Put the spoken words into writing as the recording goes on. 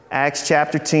Acts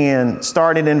chapter 10,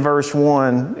 starting in verse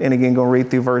 1, and again, going to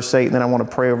read through verse 8, and then I want to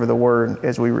pray over the word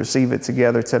as we receive it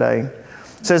together today.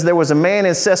 It says, there was a man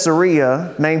in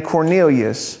Caesarea named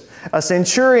Cornelius, a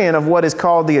centurion of what is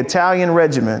called the Italian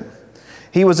regiment.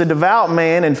 He was a devout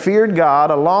man and feared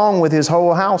God along with his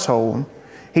whole household.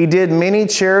 He did many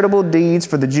charitable deeds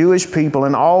for the Jewish people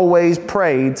and always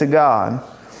prayed to God.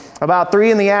 About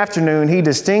 3 p.m, he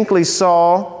distinctly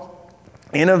saw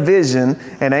in a vision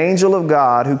an angel of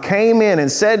God who came in and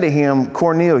said to him,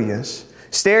 Cornelius.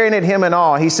 Staring at him in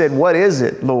awe, he said, what is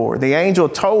it, Lord? The angel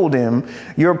told him,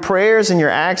 your prayers and your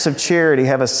acts of charity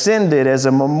have ascended as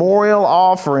a memorial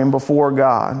offering before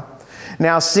God.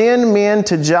 Now send men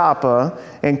to Joppa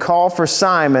and call for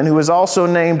Simon, who is also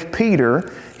named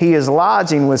Peter. He is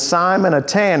lodging with Simon, a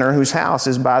tanner, whose house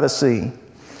is by the sea.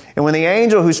 And when the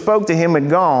angel who spoke to him had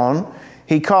gone,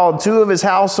 he called 2 of his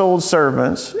household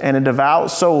servants and a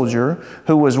devout soldier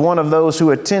who was one of those who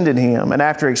attended him. And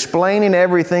after explaining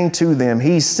everything to them,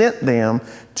 he sent them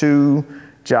to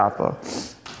Joppa.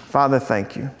 Father,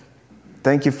 thank you.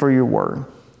 Thank you for your word.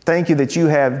 Thank you that you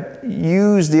have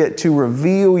used it to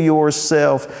reveal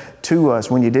yourself to us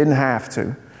when you didn't have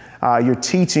to. You're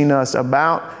teaching us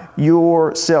about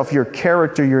yourself, your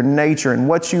character, your nature, and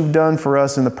what you've done for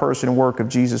us in the person and work of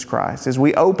Jesus Christ. As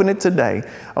we open it today,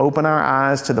 open our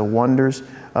eyes to the wonders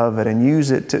of it and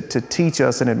use it to teach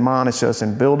us and admonish us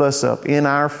and build us up in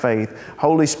our faith.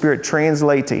 Holy Spirit,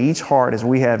 translate to each heart as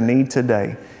we have need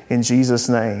today. In Jesus'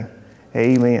 name,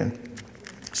 amen.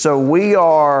 So we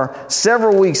are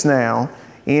several weeks now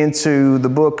into the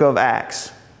book of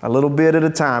Acts. A little bit at a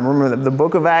time. Remember, the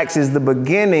book of Acts is the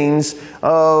beginnings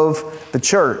of the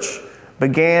church.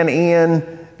 Began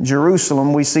in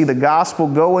Jerusalem. We see the gospel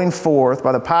going forth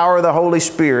by the power of the Holy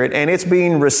Spirit, and it's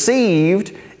being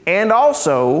received and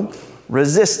also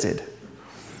resisted.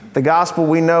 The gospel,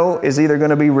 we know, is either going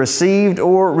to be received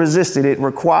or resisted. It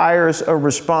requires a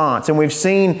response. And we've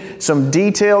seen some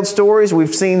detailed stories.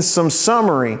 We've seen some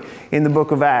summary in the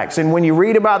book of Acts. And when you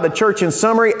read about the church in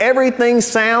summary, everything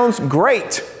sounds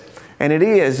great. And it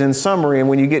is in summary. And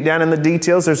when you get down in the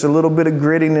details, there's a little bit of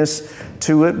grittiness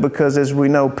to it because, as we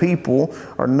know, people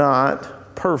are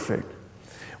not perfect.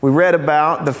 We read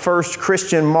about the first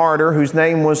Christian martyr whose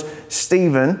name was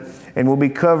Stephen. And we'll be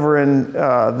covering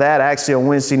that actually on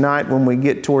Wednesday night when we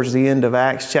get towards the end of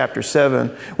Acts chapter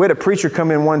 7. We had a preacher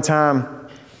come in one time,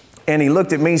 and he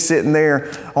looked at me sitting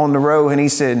there on the row, and he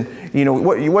said, you know,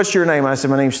 what's your name? I said,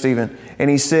 my name's Stephen. And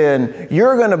he said,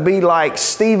 you're going to be like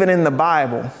Stephen in the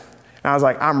Bible. And I was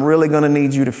like, I'm really going to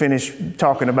need you to finish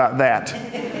talking about that.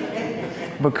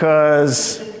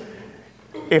 Because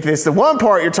if it's the one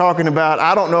part you're talking about,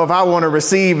 I don't know if I want to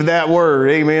receive that word.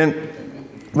 Amen.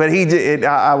 But he did.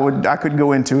 I could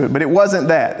go into it, but it wasn't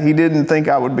that. He didn't think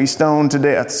I would be stoned to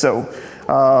death. So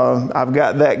I've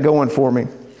got that going for me.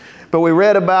 But we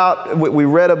read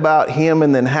about him,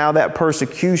 and then how that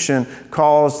persecution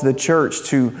caused the church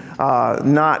to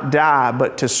not die,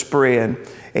 but to spread.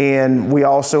 And we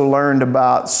also learned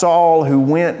about Saul, who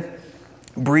went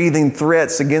breathing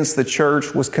threats against the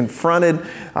church, was confronted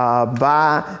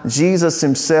by Jesus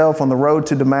himself on the road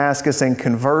to Damascus and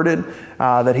converted,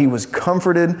 that he was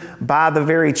comforted by the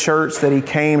very church that he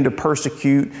came to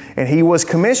persecute. And he was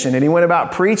commissioned, and he went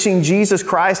about preaching Jesus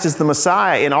Christ as the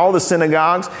Messiah in all the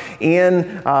synagogues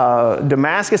in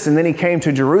Damascus. And then he came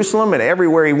to Jerusalem, and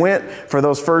everywhere he went for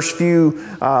those first few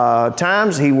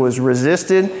times, he was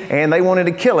resisted and they wanted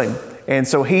to kill him. And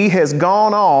so he has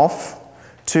gone off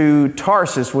to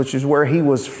Tarsus, which is where he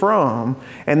was from.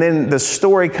 And then the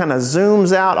story kind of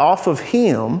zooms out off of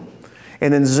him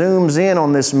and then zooms in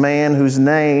on this man whose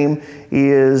name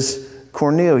is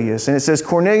Cornelius. And it says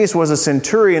Cornelius was a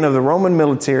centurion of the Roman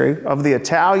military of the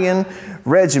Italian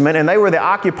regiment, and they were the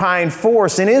occupying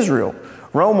force in Israel.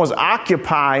 Rome was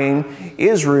occupying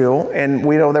Israel, and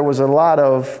we know there was a lot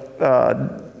of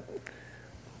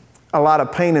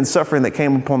pain and suffering that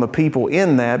came upon the people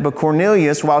in that. But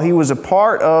Cornelius, while he was a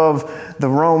part of the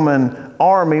Roman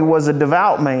army, was a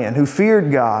devout man who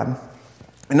feared God.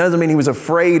 It doesn't mean he was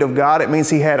afraid of God. It means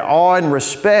he had awe and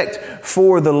respect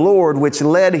for the Lord, which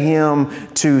led him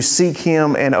to seek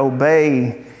him and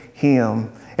obey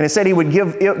him. And it said he would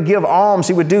give alms.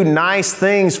 He would do nice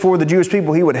things for the Jewish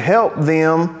people. He would help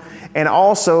them. And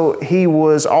also, he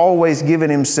was always giving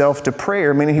himself to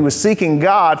prayer, meaning he was seeking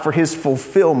God for his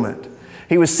fulfillment.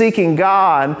 He was seeking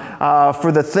God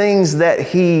for the things that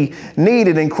he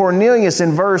needed. And Cornelius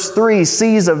in verse 3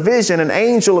 sees a vision. An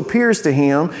angel appears to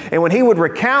him. And when he would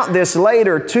recount this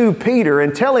later to Peter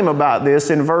and tell him about this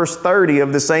in verse 30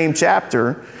 of the same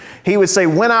chapter, he would say,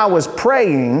 when I was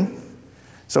praying,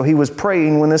 so he was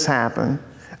praying when this happened,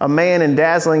 a man in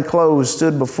dazzling clothes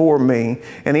stood before me.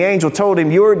 And the angel told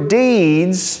him, your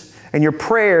deeds and your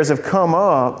prayers have come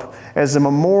up as a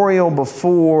memorial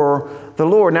before the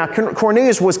Lord. Now,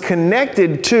 Cornelius was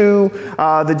connected to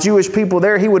the Jewish people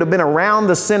there. He would have been around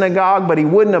the synagogue, but he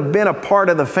wouldn't have been a part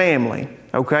of the family,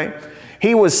 okay?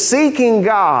 He was seeking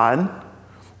God,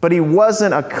 but he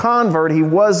wasn't a convert. He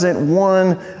wasn't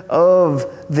one of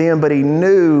them, but he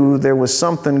knew there was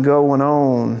something going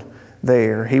on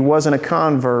there. He wasn't a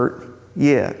convert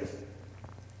yet.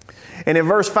 And in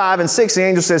verse 5 and 6, the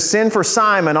angel says, send for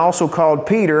Simon, also called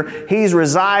Peter. He's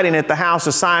residing at the house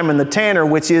of Simon the tanner,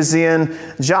 which is in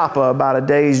Joppa, about a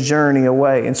day's journey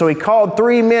away. And so he called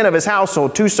 3 men of his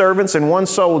household, 2 servants and 1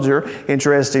 soldier,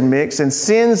 interesting mix, and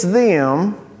sends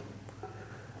them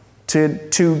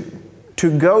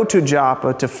to go to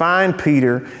Joppa to find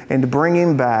Peter and to bring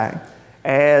him back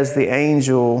as the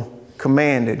angel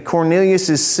commanded. Cornelius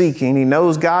is seeking. He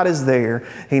knows God is there.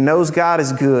 He knows God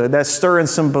is good. That's stirring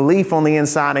some belief on the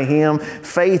inside of him,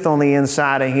 faith on the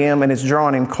inside of him, and it's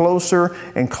drawing him closer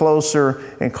and closer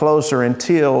and closer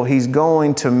until he's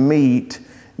going to meet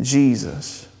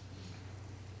Jesus.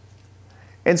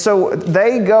 And so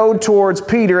they go towards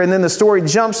Peter, and then the story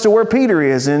jumps to where Peter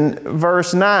is in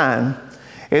verse 9.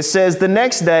 It says, the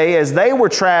next day, as they were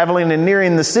traveling and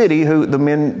nearing the city, who the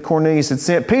men Cornelius had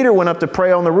sent, Peter went up to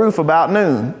pray on the roof about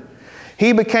noon.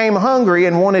 He became hungry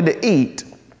and wanted to eat.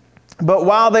 But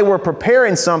while they were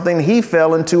preparing something, he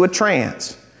fell into a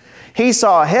trance. He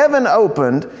saw heaven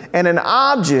opened and an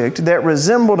object that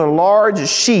resembled a large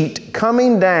sheet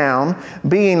coming down,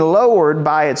 being lowered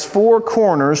by its 4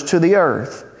 corners to the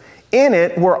earth. In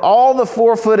it were all the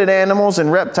 4-footed animals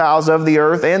and reptiles of the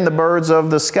earth and the birds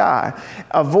of the sky.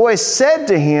 A voice said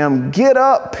to him, get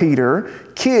up, Peter,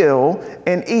 kill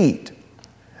and eat.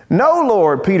 No,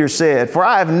 Lord, Peter said, for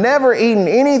I have never eaten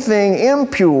anything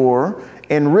impure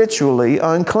and ritually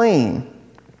unclean.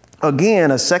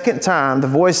 Again, a second time, the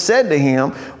voice said to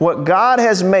him, what God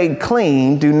has made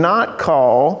clean, do not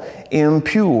call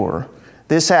impure.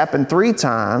 This happened 3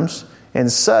 times, and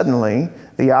suddenly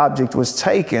the object was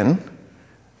taken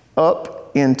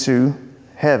up into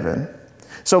heaven.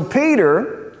 So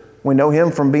Peter, we know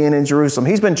him from being in Jerusalem.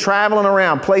 He's been traveling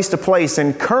around place to place,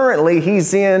 and currently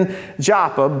he's in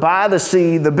Joppa by the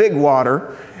sea, the big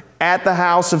water, at the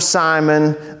house of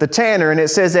Simon the tanner. And it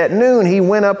says at noon he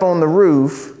went up on the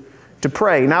roof to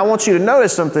pray. Now I want you to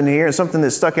notice something here, something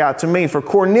that stuck out to me. For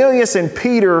Cornelius and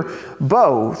Peter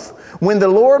both, when the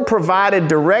Lord provided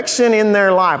direction in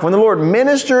their life, when the Lord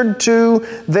ministered to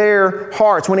their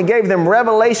hearts, when he gave them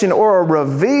revelation or a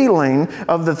revealing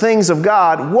of the things of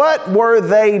God, what were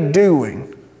they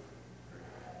doing?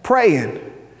 Praying.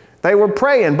 They were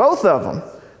praying, both of them,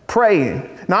 praying.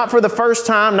 Not for the first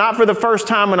time, not for the first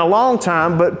time in a long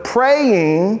time, but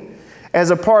praying as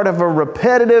a part of a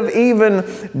repetitive,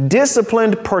 even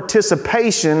disciplined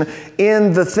participation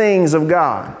in the things of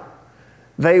God.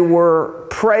 They were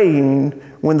praying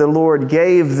when the Lord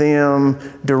gave them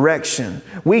direction.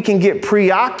 We can get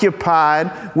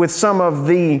preoccupied with some of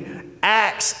the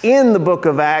acts in the book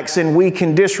of Acts, and we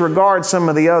can disregard some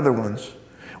of the other ones.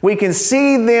 We can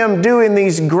see them doing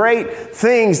these great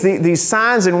things, these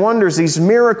signs and wonders, these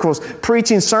miracles,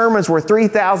 preaching sermons where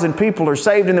 3,000 people are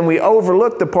saved, and then we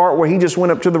overlook the part where he just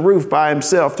went up to the roof by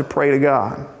himself to pray to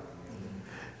God.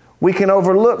 We can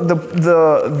overlook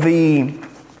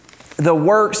the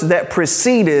works that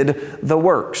preceded the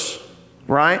works,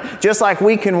 right? Just like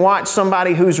we can watch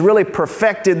somebody who's really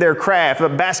perfected their craft, a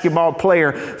basketball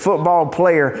player, football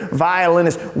player,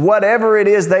 violinist, whatever it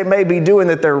is they may be doing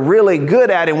that they're really good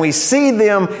at, and we see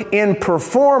them in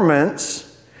performance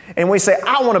and we say,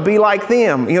 I want to be like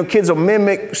them. You know, kids will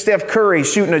mimic Steph Curry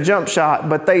shooting a jump shot,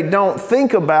 but they don't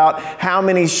think about how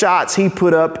many shots he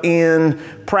put up in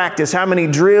practice, how many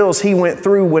drills he went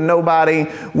through when nobody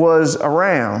was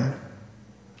around.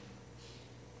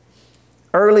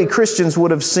 Early Christians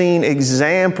would have seen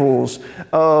examples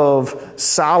of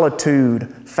solitude,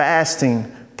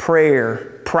 fasting,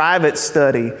 prayer, private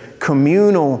study,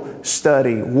 communal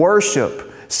study,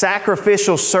 worship,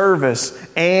 sacrificial service,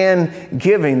 and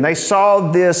giving. They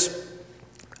saw this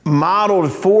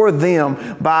modeled for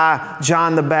them by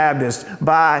John the Baptist,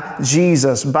 by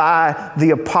Jesus, by the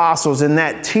apostles, and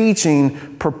that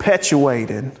teaching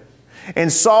perpetuated.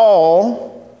 And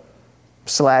Saul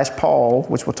 / Paul,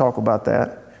 which we'll talk about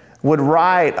that, would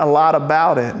write a lot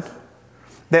about it.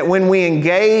 That when we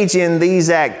engage in these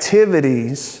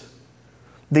activities,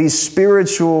 these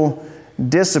spiritual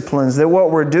disciplines, that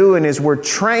what we're doing is we're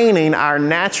training our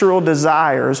natural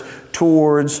desires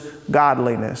towards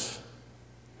godliness.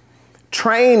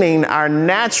 training our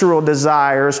natural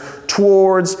desires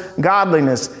towards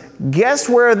godliness. Guess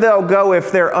where they'll go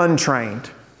if they're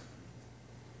untrained?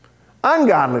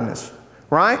 Ungodliness,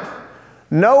 right?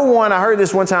 No one, I heard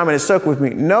this one time and it stuck with me.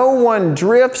 No one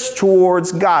drifts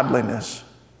towards godliness.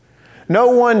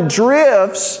 No one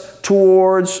drifts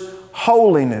towards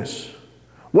holiness.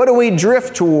 What do we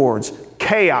drift towards?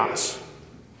 Chaos.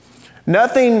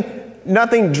 Nothing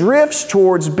drifts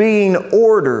towards being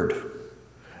ordered.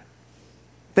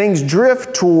 Things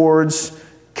drift towards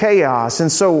chaos.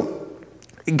 And so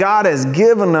God has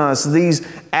given us these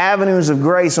avenues of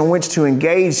grace on which to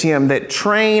engage Him that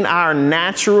train our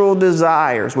natural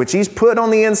desires, which He's put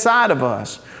on the inside of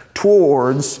us,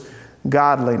 towards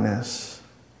godliness.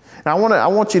 Now, I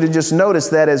want you to just notice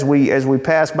that as we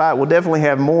pass by. We'll definitely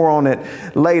have more on it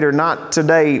later, not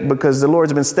today, because the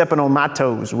Lord's been stepping on my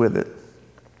toes with it.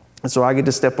 And so I get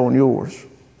to step on yours.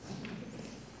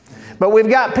 But we've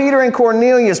got Peter and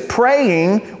Cornelius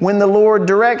praying when the Lord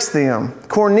directs them.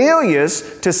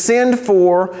 Cornelius to send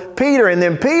for Peter. And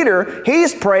then Peter,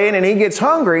 he's praying and he gets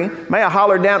hungry. May I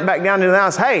holler back down into the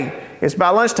house, hey, it's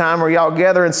about lunchtime. Are y'all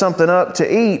gathering something up to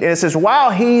eat? And it says while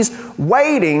he's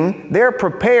waiting, they're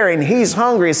preparing. He's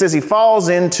hungry. It says he falls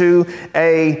into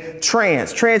a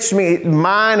trance. Trance means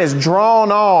mind is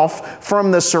drawn off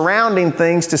from the surrounding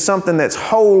things to something that's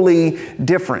wholly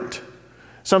different.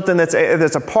 Something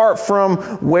that's apart from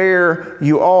where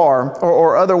you are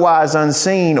or otherwise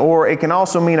unseen, or it can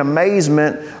also mean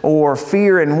amazement or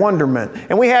fear and wonderment.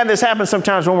 And we have this happen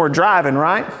sometimes when we're driving,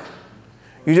 right?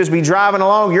 You just be driving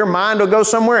along, your mind will go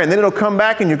somewhere and then it'll come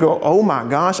back and you go, oh my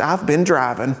gosh, I've been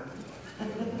driving.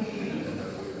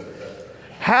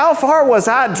 How far was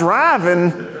I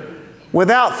driving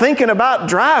without thinking about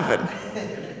driving?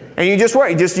 And you just work.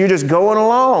 You're just going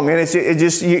along, and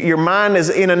your mind is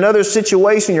in another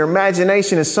situation. Your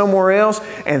imagination is somewhere else,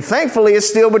 and thankfully, it's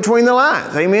still between the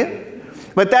lines. Amen.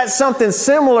 But that's something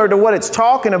similar to what it's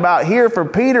talking about here for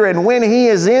Peter. And when he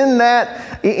is in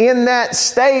that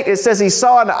state, it says he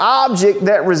saw an object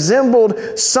that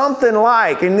resembled something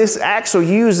like, and this Acts will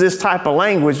use this type of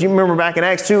language. You remember back in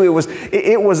Acts 2,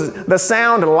 it was the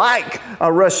sound like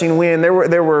a rushing wind.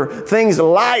 There were things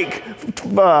like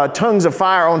tongues of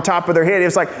fire on top of their head.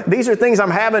 It's like, these are things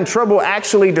I'm having trouble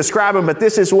actually describing, but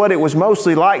this is what it was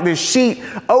mostly like. This sheet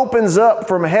opens up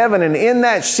from heaven, and in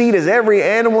that sheet is every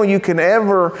animal you can ever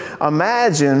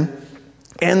imagine.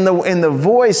 And the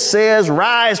voice says,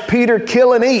 rise, Peter,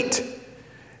 kill and eat.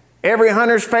 Every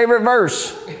hunter's favorite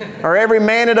verse, or every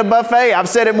man at a buffet. I've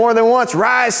said it more than once.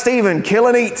 Rise, Stephen, kill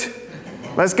and eat.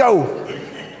 Let's go.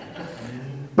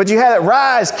 But you have it,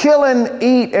 rise, kill and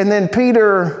eat. And then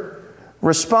Peter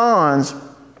responds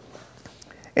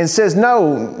and says,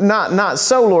 no, not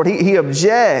so, Lord. He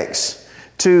objects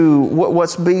to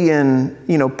what's being,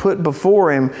 put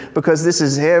before him, because this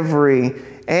is every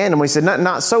animal. He said,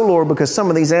 not so, Lord, because some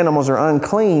of these animals are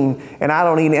unclean, and I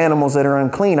don't eat animals that are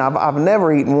unclean. I've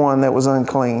never eaten one that was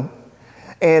unclean.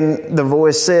 And the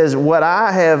voice says, what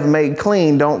I have made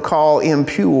clean, don't call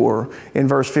impure, in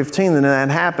verse 15. And that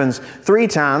happens 3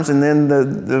 times. And then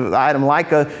the item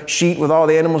like a sheet with all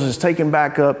the animals is taken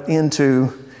back up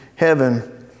into heaven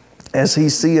as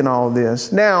he's seeing all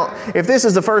this. Now, if this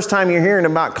is the first time you're hearing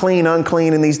about clean,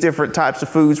 unclean, and these different types of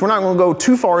foods, we're not going to go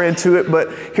too far into it, but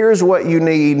here's what you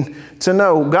need to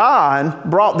know. God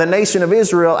brought the nation of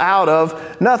Israel out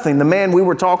of nothing. The man we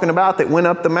were talking about that went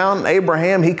up the mountain,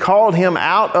 Abraham, he called him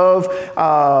out of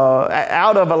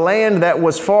a land that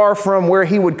was far from where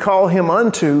he would call him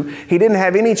unto. He didn't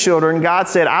have any children. God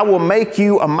said, I will make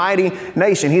you a mighty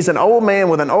nation. He's an old man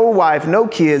with an old wife, no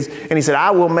kids. And he said,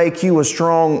 I will make you a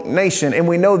strong nation. And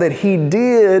we know that he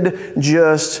did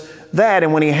just that.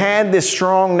 And when he had this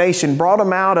strong nation, brought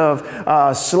them out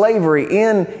of slavery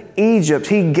in Egypt,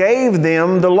 he gave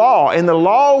them the law. And the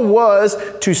law was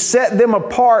to set them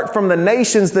apart from the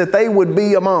nations that they would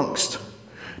be amongst.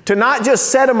 To not just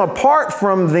set them apart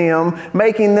from them,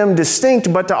 making them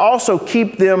distinct, but to also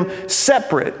keep them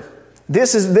separate.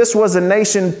 This was a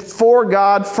nation for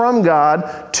God, from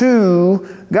God,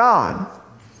 to God.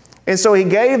 And so he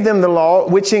gave them the law,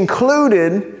 which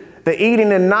included the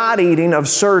eating and not eating of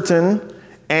certain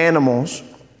animals,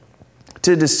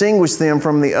 to distinguish them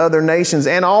from the other nations,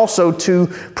 and also to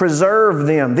preserve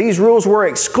them. These rules were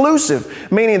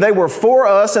exclusive, meaning they were for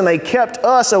us and they kept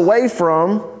us away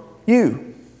from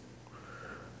you.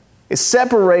 It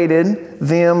separated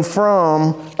them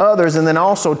from others, and then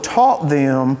also taught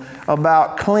them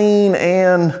about clean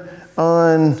and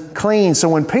unclean. So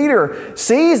when Peter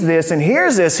sees this and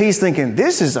hears this, he's thinking,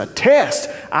 this is a test.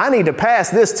 I need to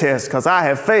pass this test because I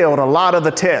have failed a lot of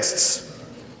the tests.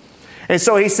 And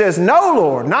so he says, no,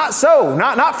 Lord, not so,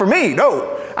 not for me.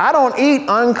 No, I don't eat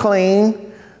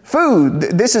unclean food.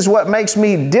 This is what makes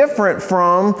me different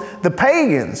from the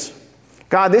pagans.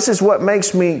 God, this is what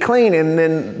makes me clean. And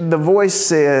then the voice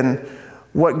said,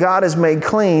 what God has made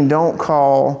clean, don't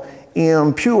call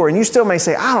impure. And you still may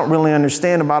say, I don't really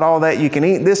understand about all that. You can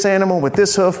eat this animal with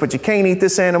this hoof, but you can't eat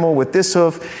this animal with this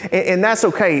hoof. And that's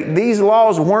okay. These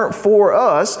laws weren't for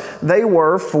us. They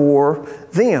were for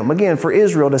them. Again, for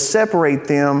Israel, to separate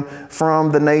them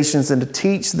from the nations and to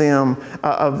teach them,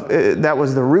 that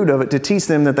was the root of it, to teach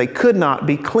them that they could not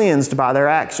be cleansed by their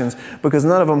actions because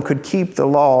none of them could keep the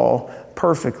law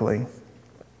perfectly.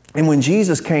 And when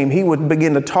Jesus came, he would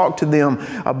begin to talk to them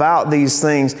about these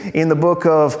things in the book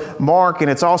of Mark,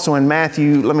 and it's also in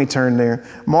Matthew. Let me turn there.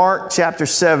 Mark chapter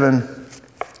 7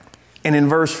 and in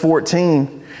verse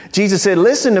 14, Jesus said,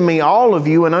 listen to me, all of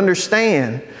you, and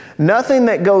understand. Nothing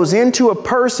that goes into a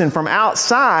person from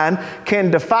outside can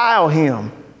defile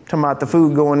him. Talking about the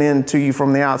food going into you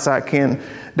from the outside can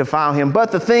defile him.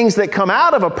 But the things that come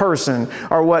out of a person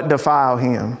are what defile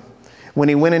him. When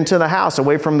he went into the house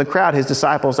away from the crowd, his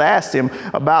disciples asked him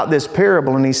about this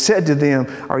parable, and he said to them,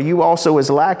 are you also as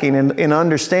lacking in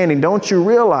understanding? Don't you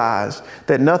realize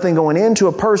that nothing going into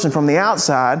a person from the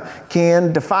outside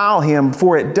can defile him,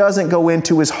 for it doesn't go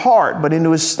into his heart, but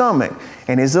into his stomach,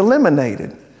 and is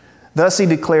eliminated. Thus he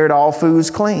declared all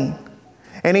foods clean.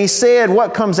 And he said,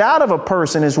 what comes out of a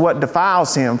person is what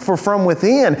defiles him. For from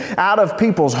within, out of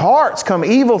people's hearts come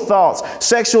evil thoughts,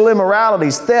 sexual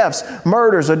immoralities, thefts,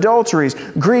 murders, adulteries,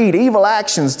 greed, evil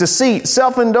actions, deceit,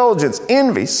 self-indulgence,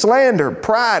 envy, slander,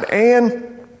 pride,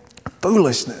 and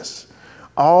foolishness.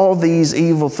 All these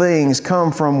evil things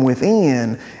come from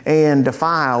within and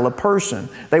defile a person.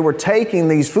 They were taking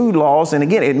these food laws, and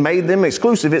again, it made them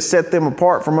exclusive. It set them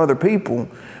apart from other people.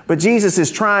 But Jesus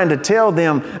is trying to tell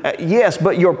them, yes,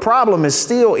 but your problem is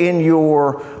still in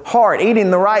your heart.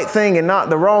 Eating the right thing and not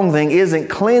the wrong thing isn't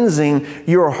cleansing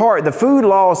your heart. The food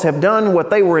laws have done what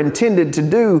they were intended to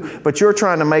do, but you're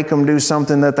trying to make them do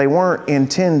something that they weren't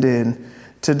intended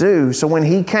to do. So when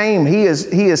he came, he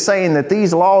is saying that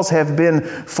these laws have been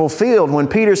fulfilled. When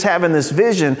Peter's having this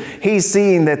vision, he's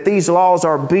seeing that these laws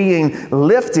are being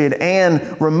lifted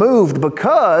and removed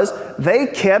because they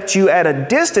kept you at a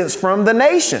distance from the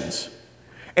nations.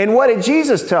 And what did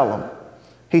Jesus tell them?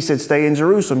 He said, stay in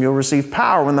Jerusalem. You'll receive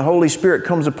power when the Holy Spirit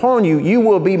comes upon you. You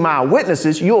will be my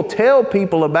witnesses. You'll tell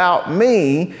people about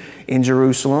me in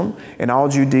Jerusalem, in all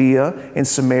Judea, in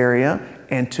Samaria,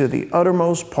 and to the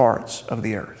uttermost parts of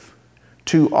the earth,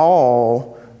 to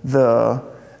all the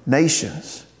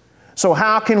nations. So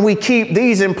how can we keep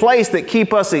these in place that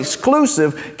keep us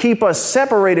exclusive, keep us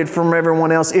separated from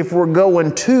everyone else if we're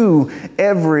going to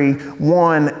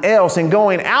everyone else and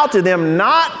going out to them,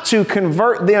 not to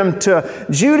convert them to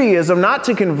Judaism, not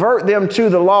to convert them to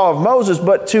the law of Moses,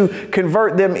 but to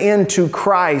convert them into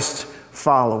Christ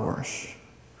followers,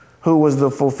 who was the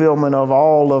fulfillment of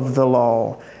all of the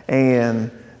law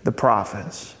and the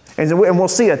prophets. And we'll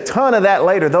see a ton of that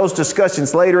later, those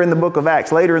discussions later in the book of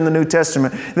Acts, later in the New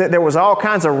Testament. There was all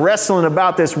kinds of wrestling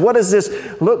about this. What does this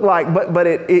look like? But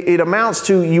it amounts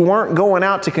to you weren't going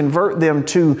out to convert them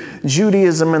to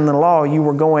Judaism and the law. You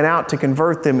were going out to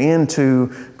convert them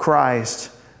into Christ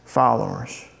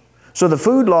followers. So the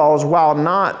food laws, while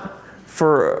not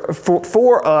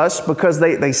for us because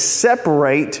they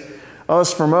separate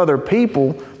us from other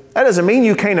people, that doesn't mean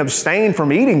you can't abstain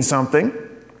from eating something.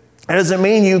 That doesn't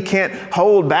mean you can't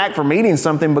hold back from eating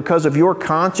something because of your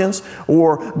conscience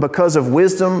or because of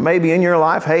wisdom maybe in your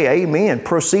life. Hey, amen.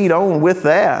 Proceed on with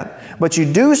that. But you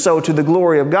do so to the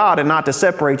glory of God and not to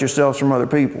separate yourselves from other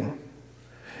people.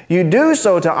 You do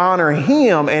so to honor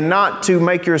Him and not to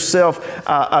make yourself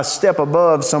a step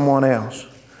above someone else.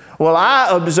 Well, I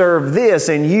observe this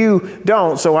and you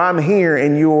don't, so I'm here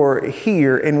and you're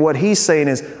here. And what He's saying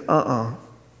is,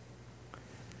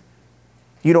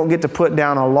 You don't get to put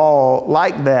down a law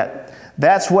like that.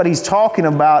 That's what He's talking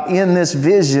about in this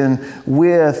vision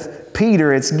with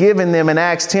Peter. It's given them in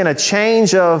Acts 10 a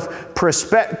change of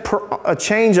perspective,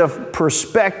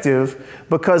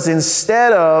 because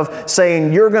instead of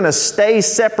saying you're going to stay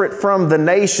separate from the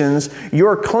nations,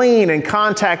 you're clean and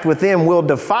contact with them will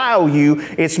defile you,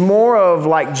 it's more of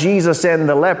like Jesus and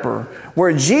the leper,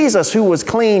 where Jesus, who was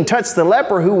clean, touched the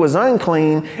leper who was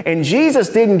unclean, and Jesus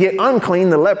didn't get unclean,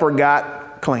 the leper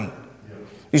got clean.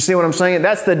 You see what I'm saying?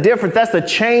 That's the difference. That's the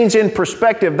change in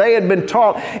perspective. They had been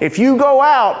taught, if you go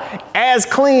out as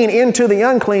clean into the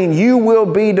unclean, you will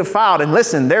be defiled. And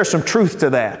listen, there's some truth to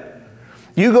that.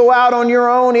 You go out on your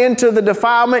own into the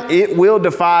defilement, it will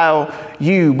defile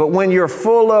you. But when you're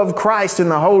full of Christ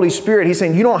and the Holy Spirit, he's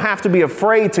saying you don't have to be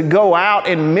afraid to go out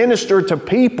and minister to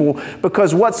people,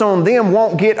 because what's on them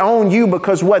won't get on you,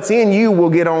 because what's in you will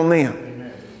get on them.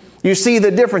 Amen. You see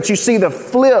the difference. You see the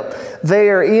flip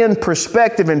there in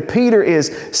perspective. And Peter is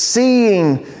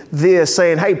seeing this,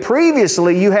 saying, hey,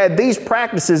 previously you had these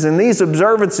practices and these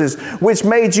observances which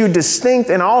made you distinct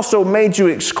and also made you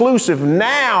exclusive.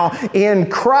 Now in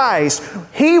Christ,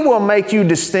 he will make you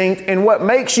distinct, and what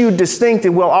makes you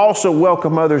distinctive will also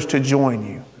welcome others to join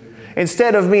you.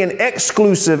 Instead of being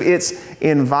exclusive, it's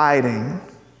inviting.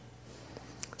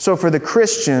 So for the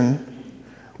Christian,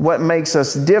 what makes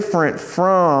us different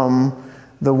from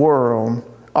the world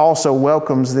also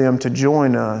welcomes them to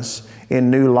join us in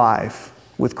new life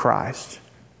with Christ.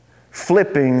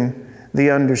 Flipping the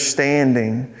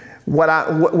understanding.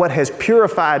 What has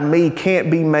purified me can't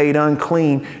be made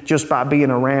unclean just by being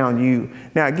around you.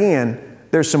 Now again,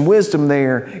 there's some wisdom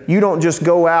there. You don't just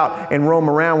go out and roam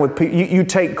around with people. You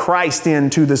take Christ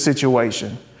into the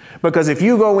situation. Because if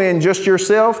you go in just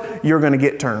yourself, you're going to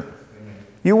get turned.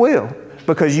 You will.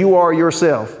 Because you are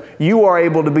yourself. You are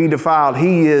able to be defiled.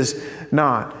 He is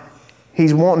not.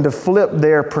 He's wanting to flip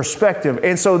their perspective.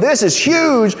 And so this is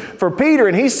huge for Peter,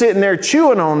 and he's sitting there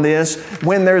chewing on this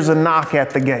when there's a knock at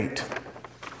the gate.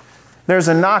 There's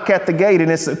a knock at the gate, and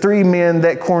it's the 3 men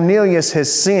that Cornelius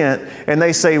has sent, and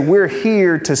they say, we're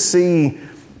here to see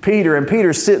Peter. And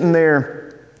Peter's sitting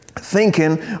there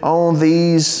thinking on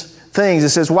these things. It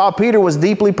says, while Peter was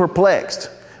deeply perplexed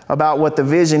about what the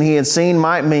vision he had seen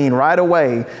might mean, right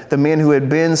away the men who had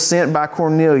been sent by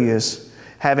Cornelius,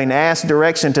 having asked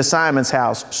direction to Simon's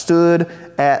house, stood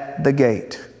at the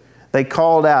gate. They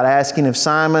called out, asking if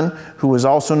Simon, who was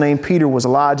also named Peter, was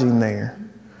lodging there.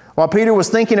 While Peter was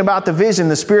thinking about the vision,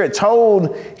 the Spirit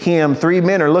told him, 3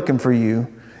 men are looking for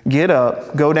you. Get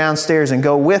up, go downstairs, and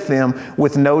go with them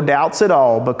with no doubts at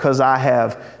all, because I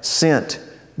have sent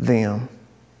them.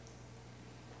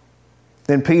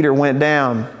 Then Peter went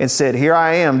down and said, here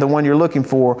I am, the one you're looking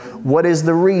for. What is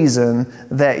the reason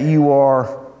that you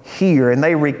are here? And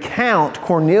they recount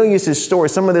Cornelius' story.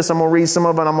 Some of this I'm going to read, some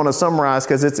of it I'm going to summarize,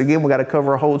 because it's, again, we got to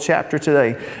cover a whole chapter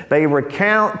today. They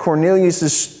recount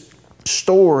Cornelius'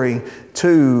 story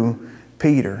to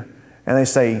Peter. And they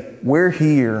say, we're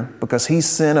here because he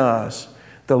sent us.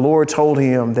 The Lord told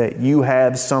him that you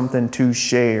have something to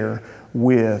share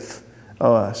with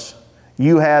us.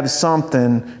 You have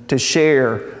something to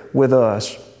share with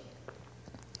us.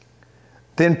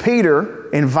 Then Peter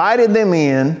invited them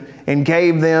in and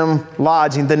gave them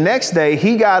lodging. The next day,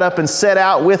 he got up and set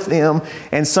out with them,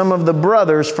 and some of the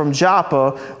brothers from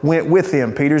Joppa went with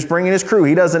him. Peter's bringing his crew.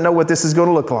 He doesn't know what this is going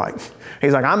to look like.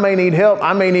 He's like, I may need help.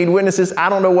 I may need witnesses. I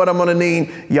don't know what I'm going to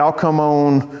need. Y'all come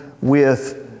on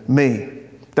with me.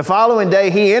 The following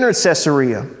day, he entered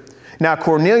Caesarea. Now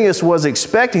Cornelius was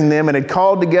expecting them and had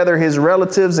called together his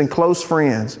relatives and close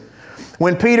friends.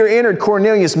 When Peter entered,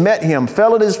 Cornelius met him,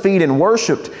 fell at his feet, and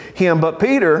worshiped him. But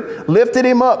Peter lifted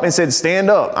him up and said, stand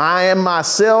up. I am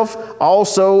myself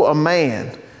also a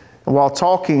man. And while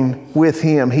talking with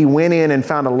him, he went in and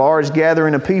found a large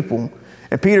gathering of people.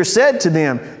 And Peter said to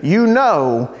them, you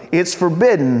know it's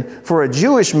forbidden for a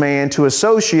Jewish man to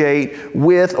associate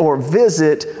with or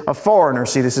visit a foreigner.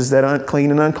 See, this is that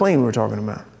unclean and unclean we were talking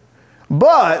about.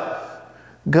 But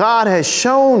God has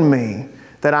shown me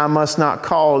that I must not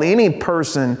call any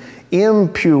person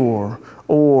impure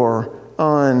or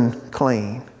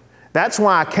unclean. That's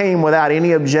why I came without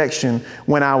any objection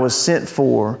when I was sent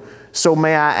for. So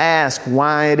may I ask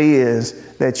why it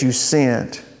is that you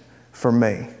sent for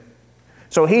me?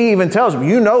 So he even tells them,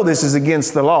 you know this is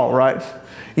against the law, right?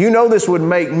 You know this would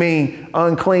make me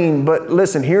unclean, but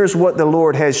listen, here's what the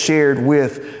Lord has shared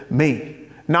with me.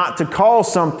 Not to call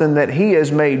something that he has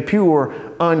made pure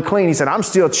unclean. He said, I'm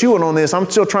still chewing on this. I'm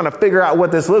still trying to figure out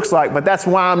what this looks like, but that's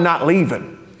why I'm not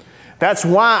leaving. That's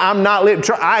why I'm not living.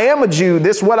 I am a Jew.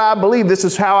 This is what I believe. This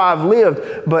is how I've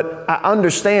lived. But I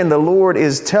understand the Lord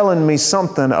is telling me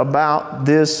something about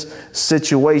this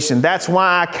situation. That's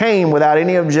why I came without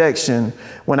any objection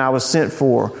when I was sent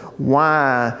for.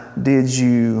 Why did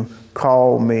you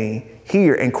call me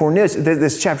here? And Cornelius,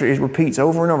 this chapter, it repeats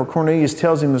over and over. Cornelius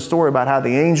tells him the story about how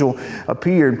the angel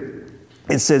appeared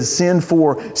and said, send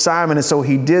for Simon. And so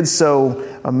he did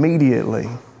so immediately.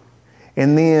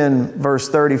 And then verse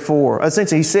 34,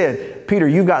 essentially he said, Peter,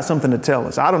 you've got something to tell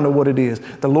us. I don't know what it is.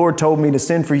 The Lord told me to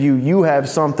send for you. You have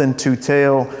something to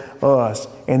tell us.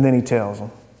 And then he tells them.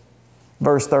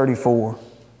 Verse 34,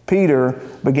 Peter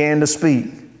began to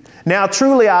speak. Now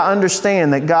truly I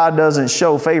understand that God doesn't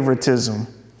show favoritism,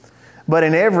 but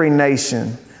in every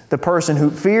nation The person who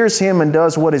fears him and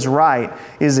does what is right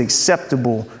is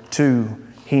acceptable to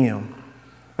him.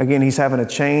 Again, he's having a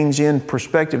change in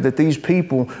perspective that these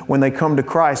people, when they come to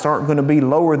Christ, aren't going to be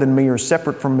lower than me or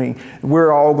separate from me.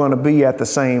 We're all going to be at the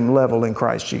same level in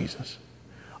Christ Jesus.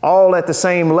 All at the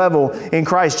same level in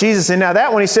Christ Jesus. And now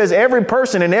that when he says every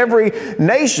person in every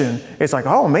nation, it's like,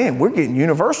 oh man, we're getting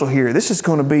universal here. This is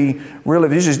going to be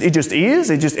really, it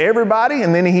just everybody.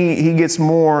 And then he gets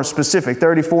more specific.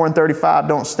 34 and 35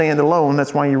 don't stand alone.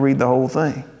 That's why you read the whole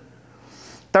thing.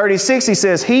 36, he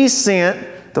says,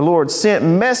 the Lord sent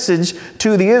message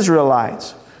to the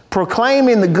Israelites,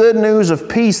 proclaiming the good news of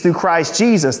peace through Christ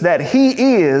Jesus, that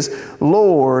he is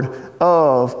Lord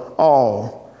of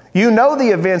all. You know the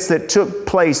events that took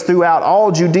place throughout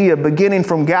all Judea, beginning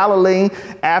from Galilee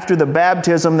after the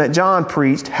baptism that John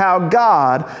preached, how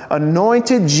God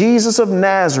anointed Jesus of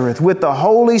Nazareth with the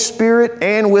Holy Spirit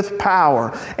and with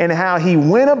power, and how he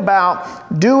went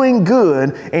about doing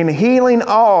good and healing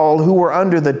all who were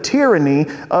under the tyranny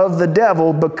of the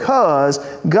devil, because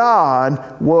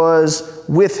God was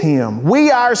with him.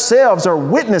 We ourselves are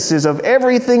witnesses of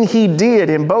everything he did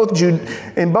in both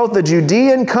the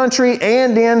Judean country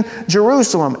and in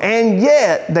Jerusalem, and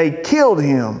yet they killed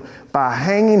him by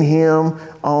hanging him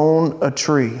on a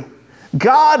tree.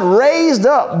 God raised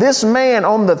up this man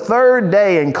on the third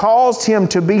day and caused him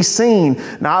to be seen,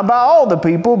 not by all the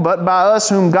people, but by us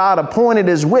whom God appointed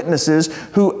as witnesses,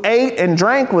 who ate and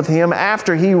drank with him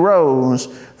after he rose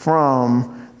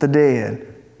from the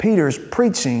dead. Peter's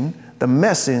preaching the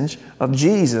message of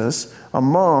Jesus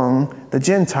among the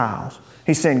Gentiles.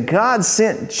 He's saying God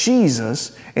sent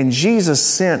Jesus, and Jesus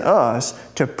sent us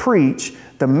to preach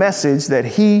the message that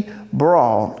he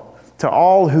brought to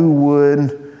all who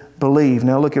would believe.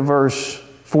 Now look at verse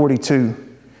 42.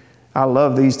 I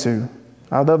love these two.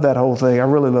 I love that whole thing. I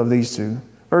really love these two.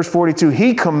 Verse 42,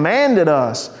 he commanded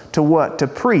us to what? To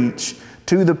preach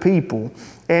to the people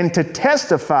and to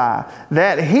testify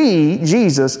that he,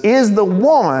 Jesus, is the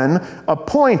one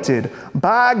appointed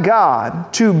by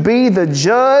God to be the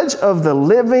judge of the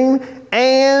living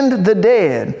and the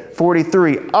dead.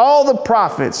 43, all the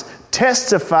prophets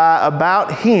testify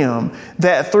about him,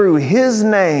 that through his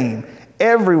name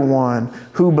everyone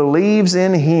who believes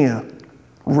in him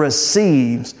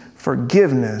receives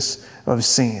forgiveness of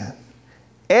sin.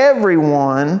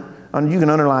 Everyone, you can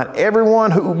underline,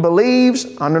 everyone who believes,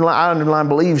 I underline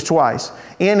believes twice.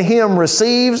 In him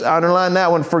receives, I underline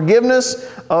that one, forgiveness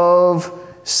of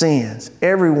sins.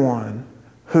 Everyone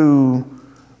who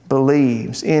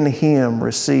believes in him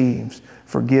receives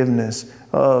forgiveness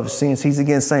of sins. He's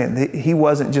again saying that he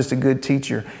wasn't just a good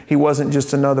teacher. He wasn't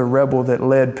just another rebel that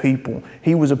led people.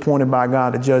 He was appointed by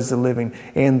God to judge the living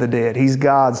and the dead. He's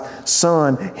God's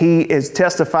son. He is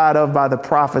testified of by the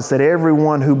prophets that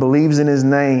everyone who believes in his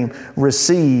name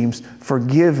receives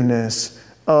forgiveness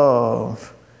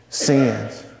of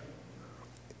sins.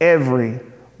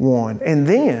 Everyone. And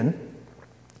then,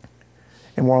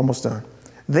 and we're almost done.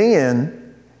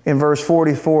 Then, in verse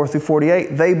 44 through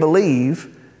 48, they believe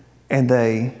and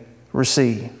they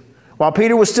receive. While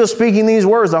Peter was still speaking these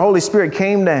words, the Holy Spirit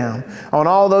came down on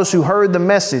all those who heard the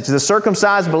message. The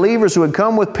circumcised believers who had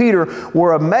come with Peter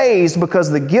were amazed because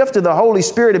the gift of the Holy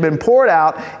Spirit had been poured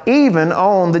out even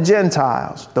on the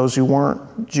Gentiles, those who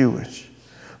weren't Jewish.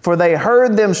 For they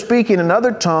heard them speaking in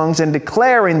other tongues and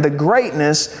declaring the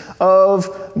greatness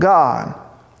of God.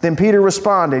 Then Peter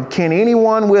responded, can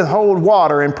anyone withhold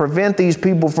water and prevent these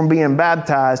people from being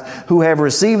baptized who have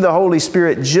received the Holy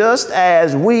Spirit just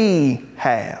as we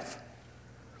have?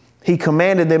 He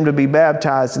commanded them to be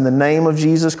baptized in the name of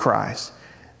Jesus Christ.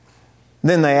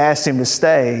 Then they asked him to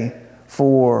stay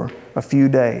for a few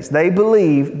days. They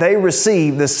believe, they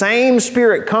receive, the same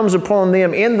Spirit comes upon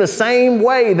them in the same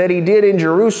way that he did in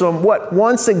Jerusalem.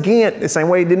 Once again, the same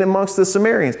way he did amongst the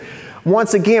Samaritans.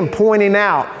 Once again, pointing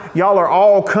out, y'all are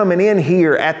all coming in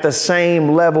here at the same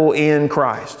level in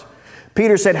Christ.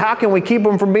 Peter said, how can we keep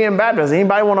them from being baptized?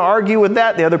 Anybody want to argue with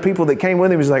that? The other people that came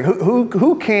with him was like,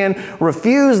 who can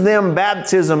refuse them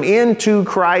baptism into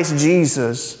Christ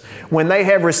Jesus when they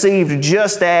have received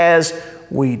just as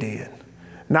we did?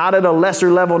 Not at a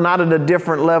lesser level, not at a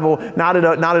different level, not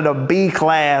at a B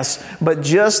class, but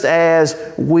just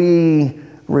as we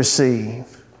receive.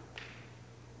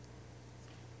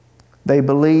 They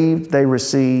believed, they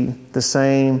received the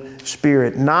same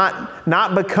Spirit.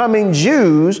 Not becoming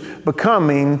Jews,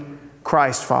 becoming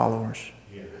Christ followers.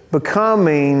 Yeah.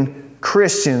 Becoming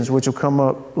Christians, which will come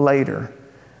up later.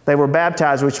 They were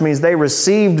baptized, which means they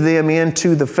received them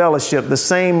into the fellowship. The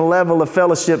same level of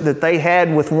fellowship that they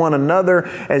had with one another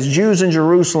as Jews in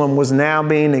Jerusalem was now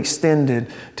being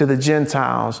extended to the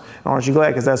Gentiles. Aren't you glad?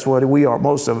 Because that's what we are,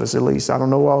 most of us at least. I don't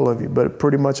know all of you, but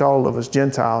pretty much all of us,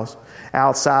 Gentiles,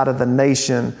 outside of the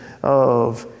nation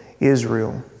of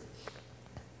Israel.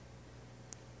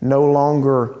 No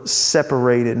longer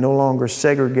separated, no longer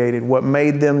segregated. What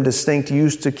made them distinct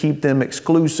used to keep them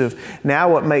exclusive.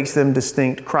 Now what makes them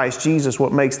distinct, Christ Jesus,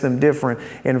 what makes them different,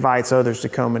 invites others to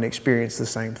come and experience the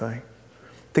same thing,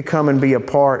 to come and be a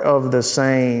part of the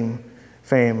same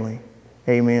family.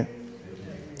 Amen.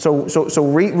 So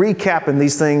recapping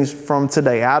these things from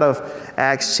today out of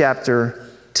Acts chapter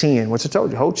 10, which I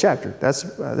told you, whole chapter.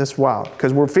 That's wild,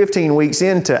 because we're 15 weeks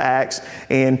into Acts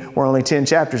and we're only 10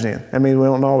 chapters in. I mean, we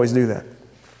don't always do that.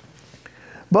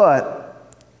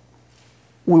 But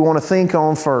we want to think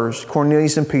on first,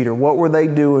 Cornelius and Peter. What were they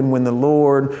doing when the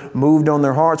Lord moved on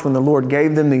their hearts, when the Lord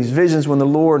gave them these visions, when the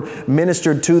Lord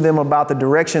ministered to them about the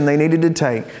direction they needed to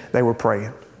take? They were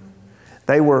praying.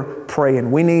 They were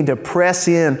praying. We need to press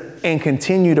in and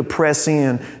continue to press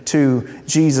in to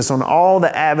Jesus on all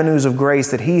the avenues of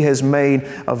grace that He has made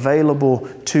available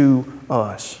to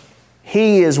us.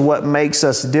 He is what makes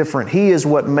us different. He is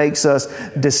what makes us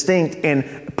distinct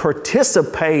and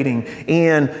participating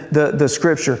in the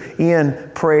Scripture,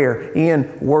 in prayer,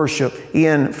 in worship,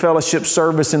 in fellowship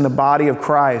service in the body of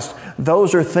Christ.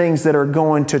 Those are things that are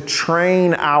going to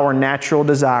train our natural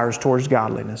desires towards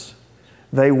godliness.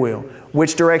 They will.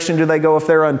 Which direction do they go if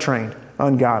they're untrained?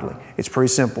 Ungodly. It's pretty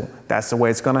simple. That's the way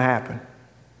it's going to happen.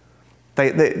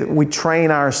 We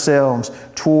train ourselves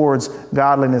towards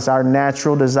godliness, our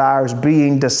natural desires,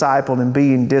 being discipled and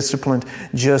being disciplined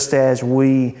just as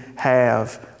we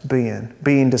have been,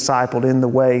 being discipled in the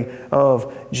way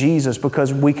of Jesus,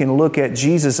 because we can look at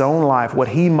Jesus' own life, what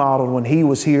He modeled when He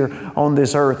was here on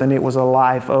this earth, and it was a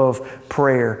life of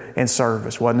prayer and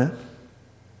service, wasn't it?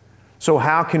 So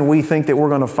how can we think that we're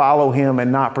going to follow Him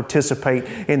and not participate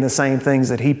in the same things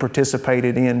that He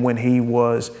participated in when He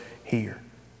was here?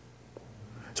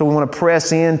 So we want to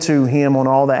press into Him on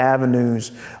all the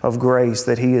avenues of grace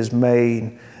that He has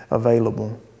made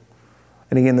available.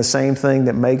 And again, the same thing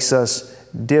that makes us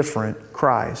different,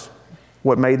 Christ.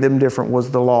 What made them different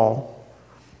was the law.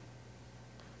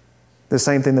 The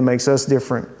same thing that makes us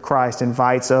different, Christ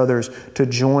invites others to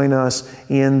join us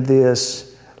in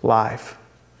this life,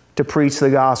 to preach the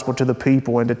gospel to the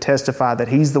people and to testify that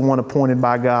He's the one appointed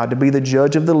by God to be the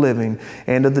judge of the living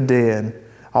and of the dead.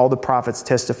 All the prophets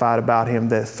testified about Him,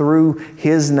 that through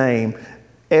His name,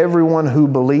 everyone who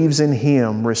believes in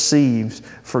Him receives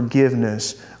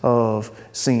forgiveness of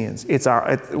sins.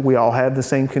 We all have the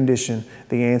same condition.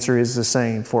 The answer is the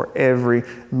same for every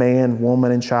man,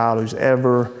 woman, and child who's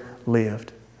ever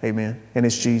lived. Amen. And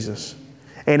it's Jesus.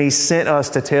 And He sent us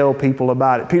to tell people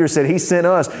about it. Peter said He sent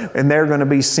us, and they're going to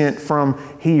be sent from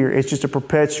here. It's just a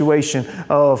perpetuation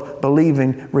of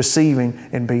believing, receiving,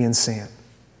 and being sent.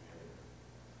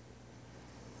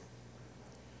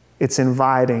 It's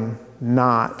inviting,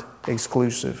 not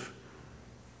exclusive.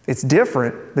 It's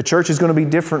different. The church is going to be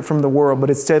different from the world, but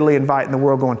it's steadily inviting the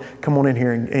world, going, come on in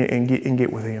here and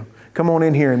get with Him. Come on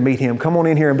in here and meet Him. Come on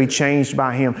in here and be changed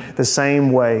by Him the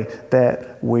same way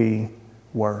that we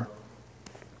were.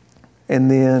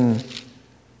 And then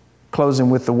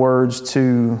closing with the words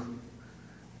to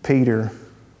Peter.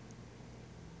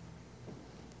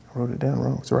 I wrote it down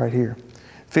wrong. It's right here.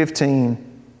 15.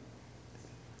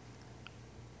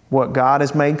 What God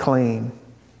has made clean,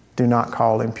 do not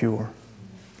call impure.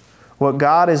 What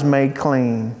God has made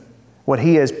clean, what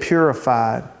He has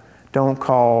purified, don't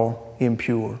call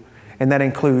impure. And that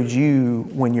includes you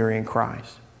when you're in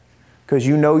Christ. Because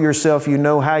you know yourself, you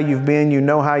know how you've been, you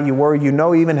know how you were, you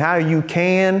know even how you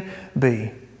can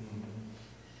be.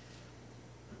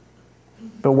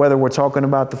 But whether we're talking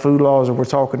about the food laws or we're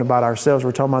talking about ourselves,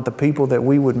 we're talking about the people that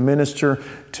we would minister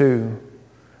to.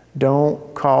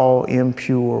 Don't call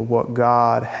impure what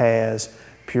God has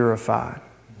purified.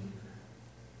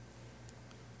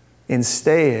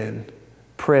 Instead,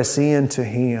 press into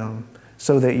Him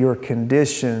so that your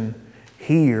condition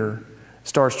here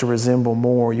starts to resemble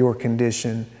more your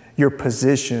condition, your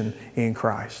position in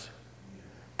Christ.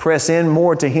 Press in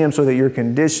more to Him so that your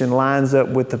condition lines up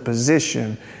with the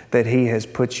position that He has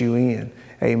put you in.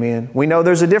 Amen. We know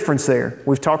there's a difference there.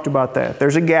 We've talked about that.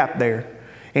 There's a gap there.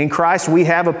 In Christ, we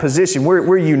have a position.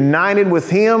 We're united with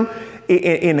Him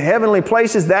in heavenly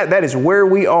places. That is where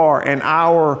we are, and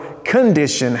our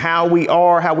condition, how we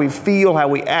are, how we feel, how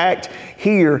we act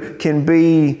here can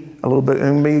be a little bit,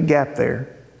 there can be a gap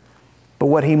there. But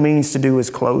what He means to do is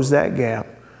close that gap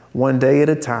one day at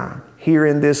a time. here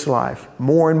in this life,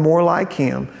 more and more like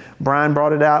him. Brian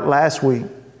brought it out last week,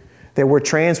 that we're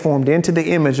transformed into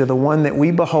the image of the one that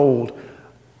we behold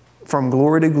from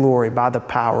glory to glory by the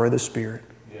power of the Spirit.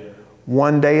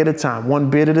 One day at a time, one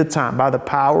bit at a time, by the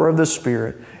power of the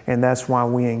Spirit. And that's why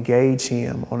we engage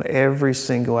him on every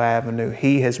single avenue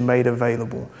he has made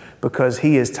available, because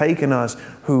he has taken us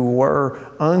who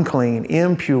were unclean,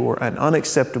 impure, and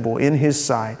unacceptable in his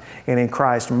sight, and in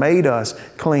Christ made us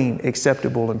clean,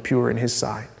 acceptable, and pure in his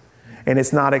sight. And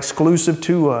it's not exclusive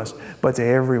to us, but to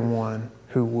everyone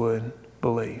who would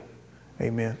believe.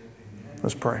 Amen.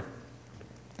 Let's pray.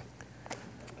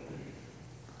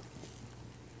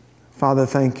 Father,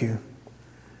 thank you.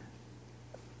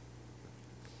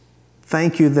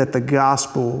 Thank you that the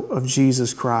gospel of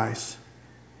Jesus Christ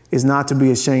is not to be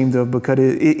ashamed of, because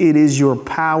it is your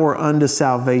power unto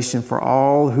salvation for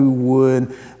all who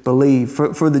would believe.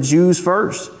 For the Jews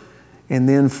first, and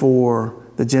then for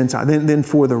the Gentiles, then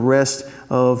for the rest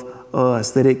of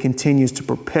us, that it continues to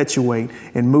perpetuate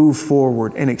and move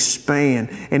forward and expand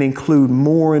and include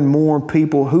more and more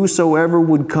people, whosoever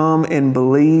would come and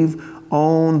believe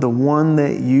on the one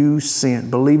that you sent,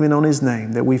 believing on his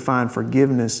name, that we find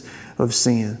forgiveness of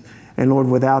sin. And Lord,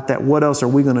 without that, what else are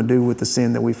we going to do with the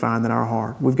sin that we find in our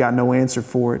heart? We've got no answer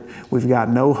for it. We've got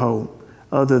no hope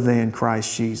other than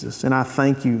Christ Jesus. And I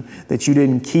thank you that you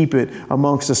didn't keep it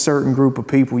amongst a certain group of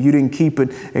people. You didn't keep it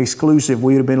exclusive.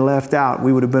 We would have been left out.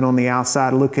 We would have been on the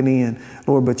outside looking in,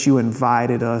 Lord, but you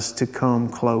invited us to come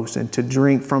close and to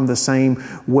drink from the same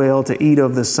well, to eat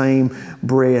of the same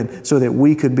bread, so that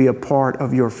we could be a part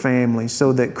of your family,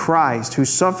 so that Christ, who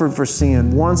suffered for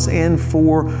sin once and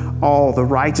for all, the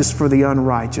righteous for the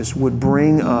unrighteous, would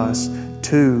bring us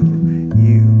to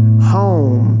you,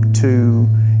 home to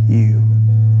you.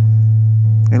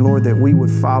 And Lord, that we would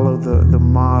follow the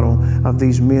model of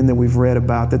these men that we've read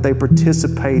about, that they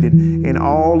participated in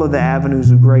all of the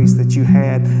avenues of grace that you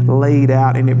had laid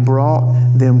out, and it brought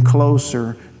them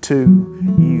closer to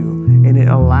you. And it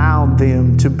allowed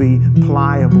them to be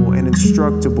pliable and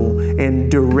instructable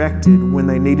and directed when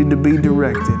they needed to be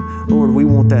directed. Lord, we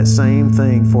want that same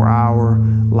thing for our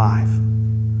life.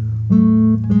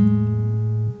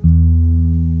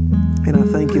 And I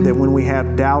thank you that when we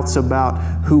have doubts about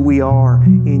who we are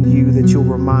in you, that you'll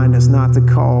remind us not to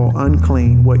call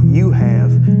unclean what you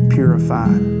have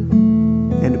purified,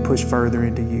 and to push further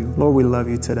into you. Lord, we love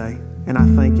you today. And I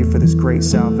thank you for this great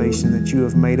salvation that you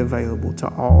have made available to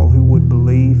all who would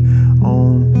believe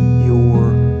on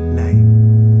your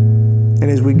name.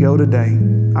 And as we go today,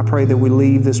 I pray that we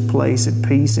leave this place at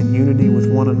peace and unity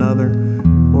with one another.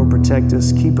 Lord, protect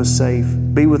us, keep us safe.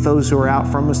 Be with those who are out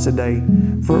from us today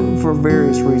for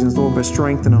various reasons, Lord, but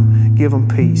strengthen them, give them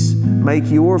peace. Make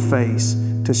your face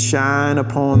to shine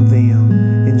upon them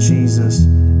in Jesus'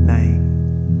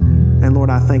 name. And Lord,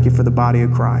 I thank you for the body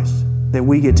of Christ that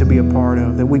we get to be a part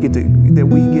of, that we get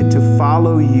to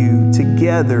follow you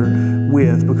together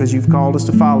with, because you've called us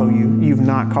to follow you. You've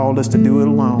not called us to do it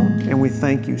alone. And we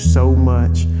thank you so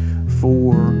much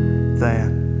for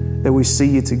that we see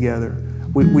you together.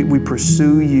 We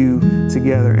pursue you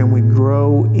together, and we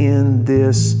grow in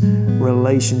this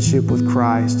relationship with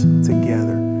Christ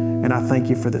together. And I thank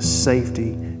you for the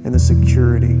safety and the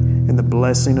security and the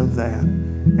blessing of that.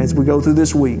 As we go through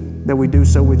this week, that we do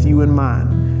so with you in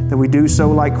mind, that we do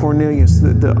so like Cornelius,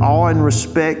 the awe and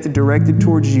respect directed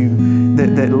towards you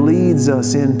that leads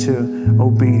us into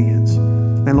obedience.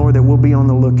 And Lord, that we'll be on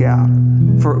the lookout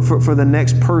for the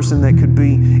next person that could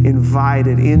be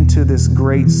invited into this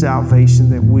great salvation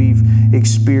that we've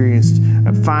experienced.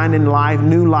 Finding life,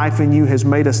 new life in you has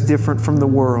made us different from the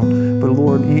world. But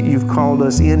Lord, you've called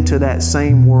us into that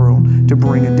same world to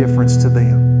bring a difference to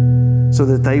them, so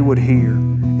that they would hear.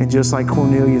 And just like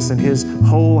Cornelius and his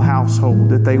whole household,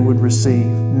 that they would receive,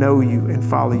 know you, and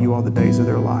follow you all the days of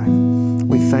their life.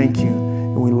 We thank you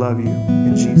and we love you.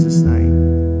 In Jesus'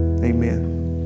 name, amen.